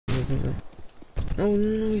isn't. Oh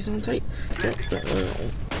no, he's on site.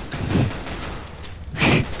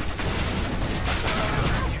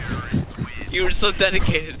 You were so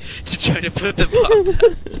dedicated to try to put the bomb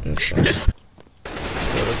down.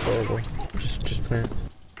 That's horrible. Just plant.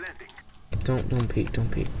 Don't peek,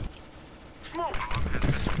 don't peek. No.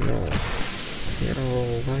 No,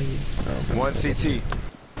 why? Oh, one CT.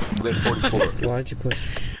 Lit 44. Why'd you push?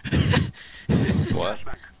 What?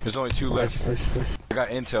 There's only two left. Push. I got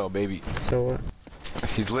intel, baby. So what?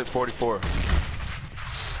 He's lit 44.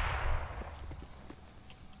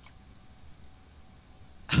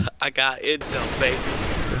 I got intel,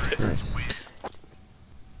 baby. Nice.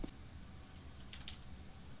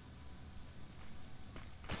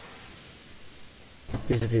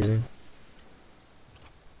 He's defusing.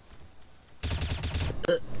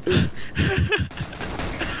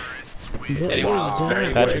 Anyone's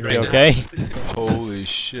very Patrick, worried you right okay? Holy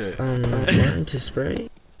shit. Learn to spray?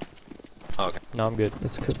 Okay. No, I'm good.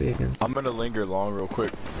 Let's copy again. I'm gonna linger long real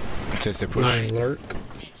quick. Since they push. Lurk.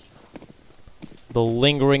 The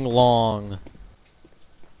lingering long.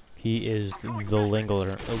 He is the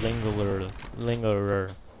lingerer.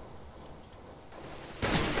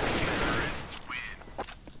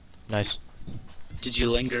 Nice. Did you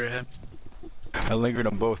linger him? I lingered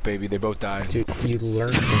them both, baby. They both died. Dude, you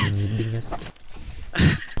learned from dingus.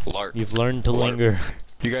 Lark. You've learned to linger.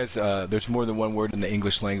 You guys, there's more than one word in the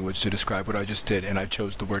English language to describe what I just did, and I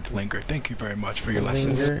chose the word linger. Thank you very much for your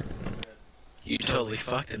lessons. Linger. You totally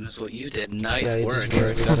fucked him is what you did. Nice Yeah, work.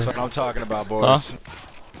 That's what I'm talking about, boys. Huh?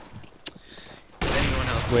 If anyone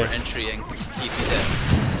else Wait. were entering, he'd be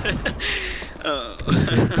dead. Oh.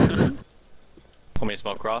 Want me to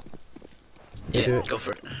smoke raw? Yeah, do Yeah, it. go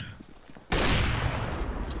for it.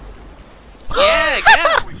 Yeah!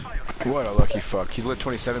 What a lucky fuck. He's lit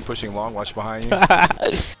 27 pushing long. Watch behind you.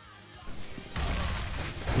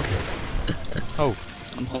 Oh.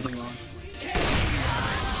 I'm holding on.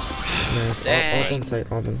 Nice. Dang. All on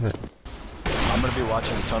site, all on site. I'm gonna be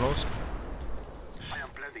watching the tunnels.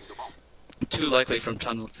 Too likely from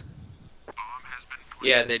tunnels.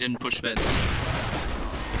 Yeah, they didn't push mid.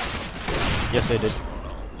 Yes, I did.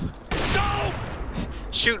 No!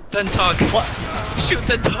 Shoot, then talk. What? Shoot,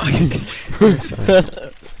 then talk.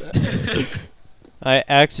 I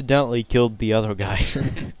accidentally killed the other guy.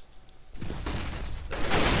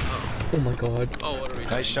 Oh my god. Oh, what are we doing?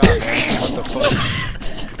 Nice shot, man. What the fuck?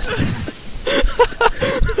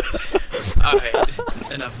 Alright,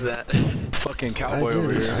 enough of that. Fucking cowboy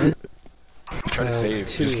over here. Try to save.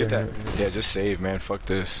 two Just get that. right. Yeah, just save, man. Fuck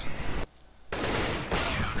this.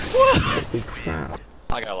 Holy crap.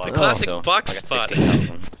 I got a lot The of classic so box I got spot.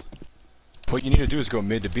 16,000. What you need to do is go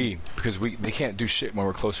mid to B, because they can't do shit when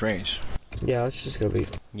we're close range. Yeah, let's just go B.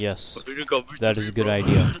 Yes. We're gonna go That is a good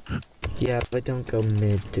idea. Yeah, but don't go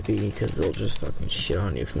mid to B, because they'll just fucking shit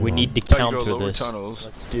on you from We long. need to Try to go counter lower this. tunnels.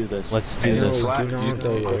 Let's do this. Let's do No, this. Do Flat, not you-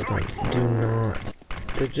 go lower tunnels. Do not.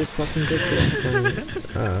 They're just fucking good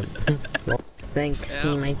well, thanks, Yeah.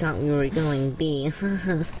 team. I thought we were going B. You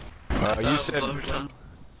said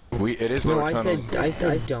it is No, lower I tunnels.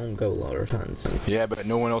 said don't go lower tunnels. Yeah, but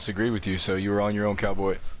no one else agreed with you, so you were on your own,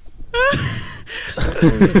 cowboy.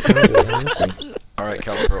 All right,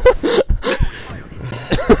 cowboy.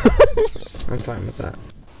 I'm fine with that.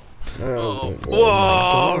 Oh, my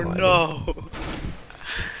whoa, God. no!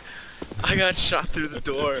 I got shot through the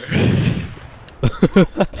door.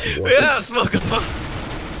 Yeah, smoke him up!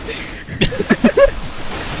 You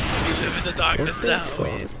live in the darkness now.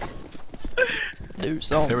 There's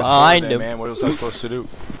something There was behind there, him. man. What was I supposed to do?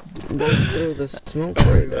 Don't throw the smoke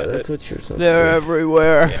right there. That's what you're supposed They're to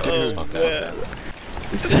everywhere. Yeah, we smoked out.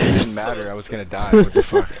 It didn't matter. I was gonna die. What the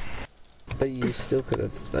fuck? do. But you still could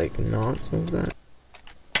have, like, not smoked that.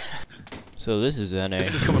 So this is NA.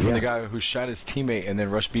 This is coming from Yeah. the guy who shot his teammate and then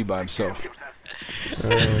rushed B by himself.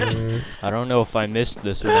 I don't know if I missed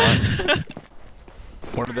this or not.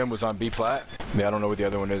 One of them was on B plat. Yeah, I don't know what the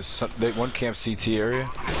other one is. One camp CT area.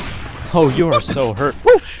 Oh, you are so hurt.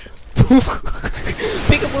 Woo!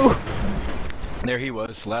 Peekaboo! There he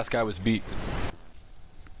was. Last guy was beat.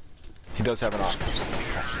 He does have an op.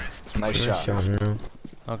 Nice shot. No.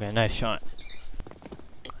 Okay, nice shot.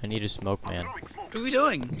 I need a smoke, man. What are we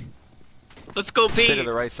doing? Let's go Stay to B!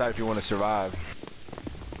 the right side if you want to survive.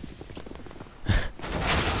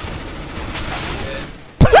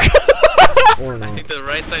 Or I not. think the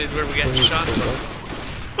right side is where we get shot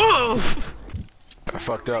from. Oh! I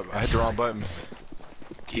fucked up. I hit the wrong button.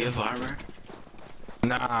 Do you have armor?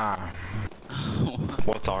 Nah.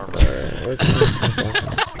 What's armor?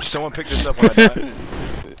 Someone picked this up when I died.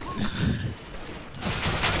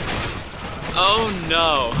 Oh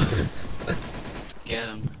no! Get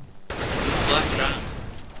him. last round.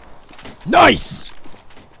 Nice!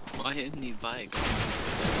 Why didn't he buy a gun?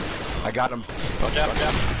 I got him. Watch out, watch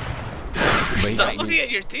out. Wait, Stop looking at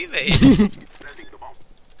your teammate.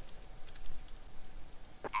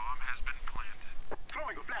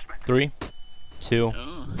 3, 2.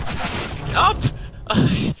 Oh. Up!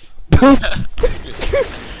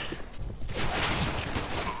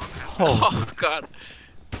 Oh god.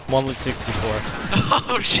 1 with 64.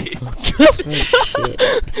 Oh jeez.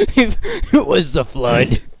 It was the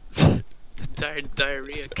flood. The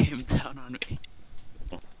diarrhea came down on me.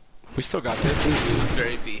 We still got this. It was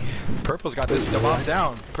very B. Purple's got this. The bomb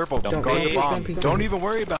down. Purple, Don't go to the be- bomb. don't be- Don't even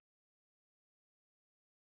worry about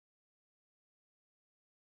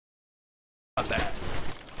that.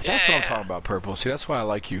 That's what I'm talking about, Purple. See, that's why I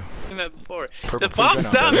like you. Before. Purple, The please bomb's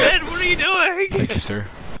run out down, there. man! What are you doing? Thank you, sir.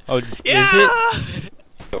 Oh, Yeah! is it?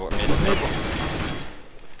 Go mid.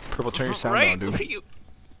 Purple, turn your sound Right? on, dude. What are you?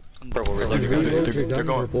 Purple, we're They're, looking they're, good. they're, they're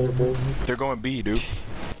going. Purple. They're going B, dude.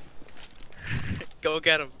 Go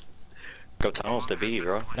get him. Go tunnels to B,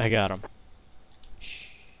 bro. I got him.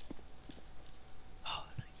 Oh,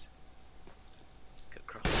 nice. Good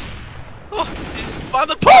cross. Oh, he's just on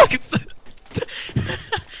the pockets!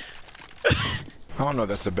 I don't know if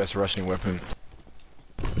that's the best rushing weapon.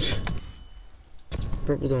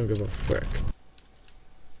 Purple don't give a frick.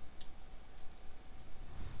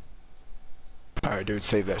 Alright, dude,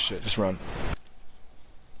 save that shit. Just run.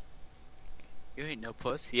 You ain't no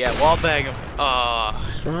puss. Yeah, wall bang him. Oh.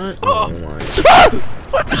 Front? Oh. Oh my.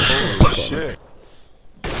 What the? Holy shit.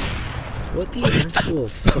 What the actual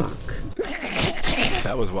fuck?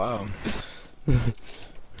 That was wild.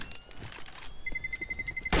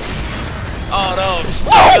 Oh no!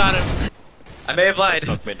 I got him! I may have lied.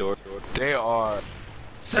 Smoke mid door. They are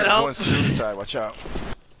Set going up! suicide. Watch out.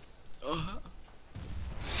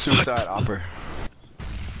 Suicide opera.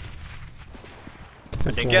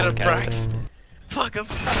 That's You get him, long. Brax. Fuck him!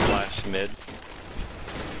 Flash mid.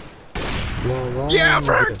 Long. Yeah,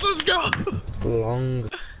 Brax, let's go! Long.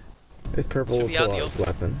 If purple Should will be out pull the out his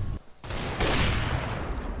weapon.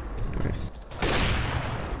 Nice.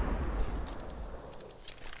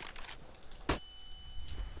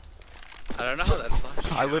 I don't know how that's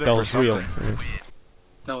flashed. I lit That him for was real. something. Nice.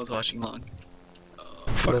 No one's watching long.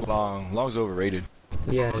 Fuck long. Long's overrated.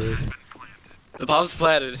 Yeah, it is. The bomb's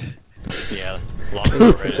planted. Yeah, long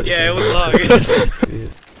overrated. Yeah, it was long.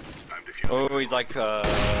 Jeez. Oh, he's like, CT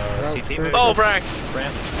maybe? Oh, Brax!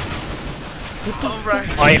 Ramp. Oh,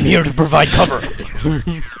 Brax! I am here to provide cover.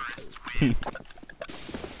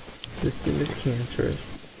 This team is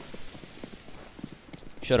cancerous.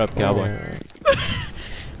 Shut up, cowboy. Go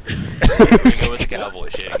with the cowboy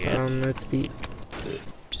shit again. Let's beat.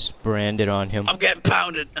 Just brand it on him. I'm getting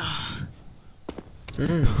pounded.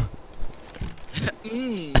 Mm.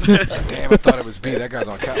 Damn, I thought it was B. That guy's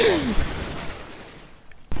on catwalk.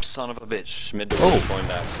 Son of a bitch. Mid door. Oh. Going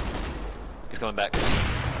back. He's coming back.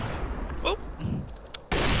 Oh.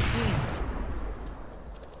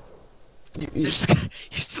 You You still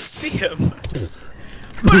see him.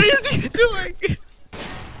 What is he doing?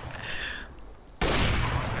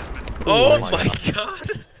 Oh my my God. god.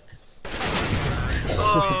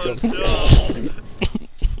 Oh no.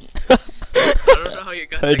 I don't know how you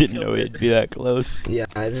got I that didn't kill. know it'd be that close. Yeah,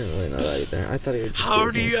 I didn't really know that either. I thought he would just How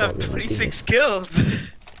do do his you own have shot with 26 kills?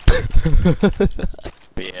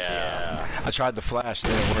 Yeah. I tried the flash, it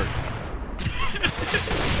didn't work.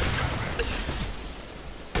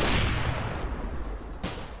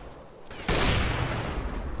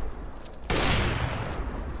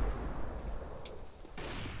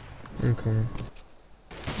 Okay.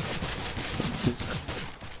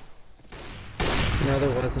 No, there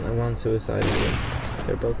wasn't a one suicide either.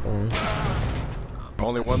 They're both long.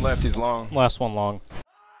 Only one left, he's long. Last one long.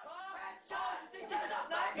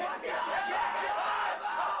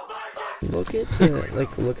 Look at the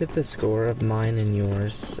look at the score of mine and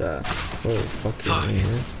yours. What the fuck your Fuck. name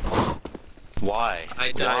is? Why?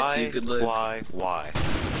 I died so you could live. Why?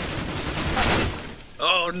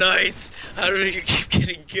 Oh, nice! How do you keep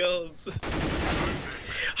getting kills?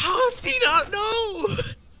 How does he not know?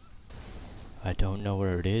 I don't know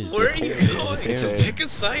where it is. Where are you It's going? okay. Just pick a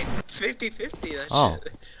site. 50-50 that Oh.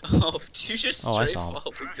 shit. Oh, you just Oh, I straight saw him.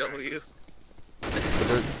 faulted W.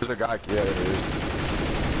 There's a guy, yeah, there is.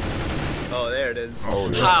 Oh, there it is. Oh,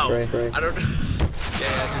 yeah. How? Right. I don't know.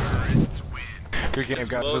 Yeah, just. Good game,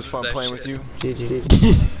 guys. It was fun that playing shit. with you. GG.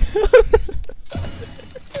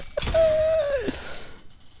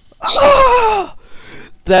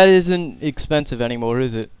 That isn't expensive anymore,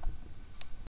 is it?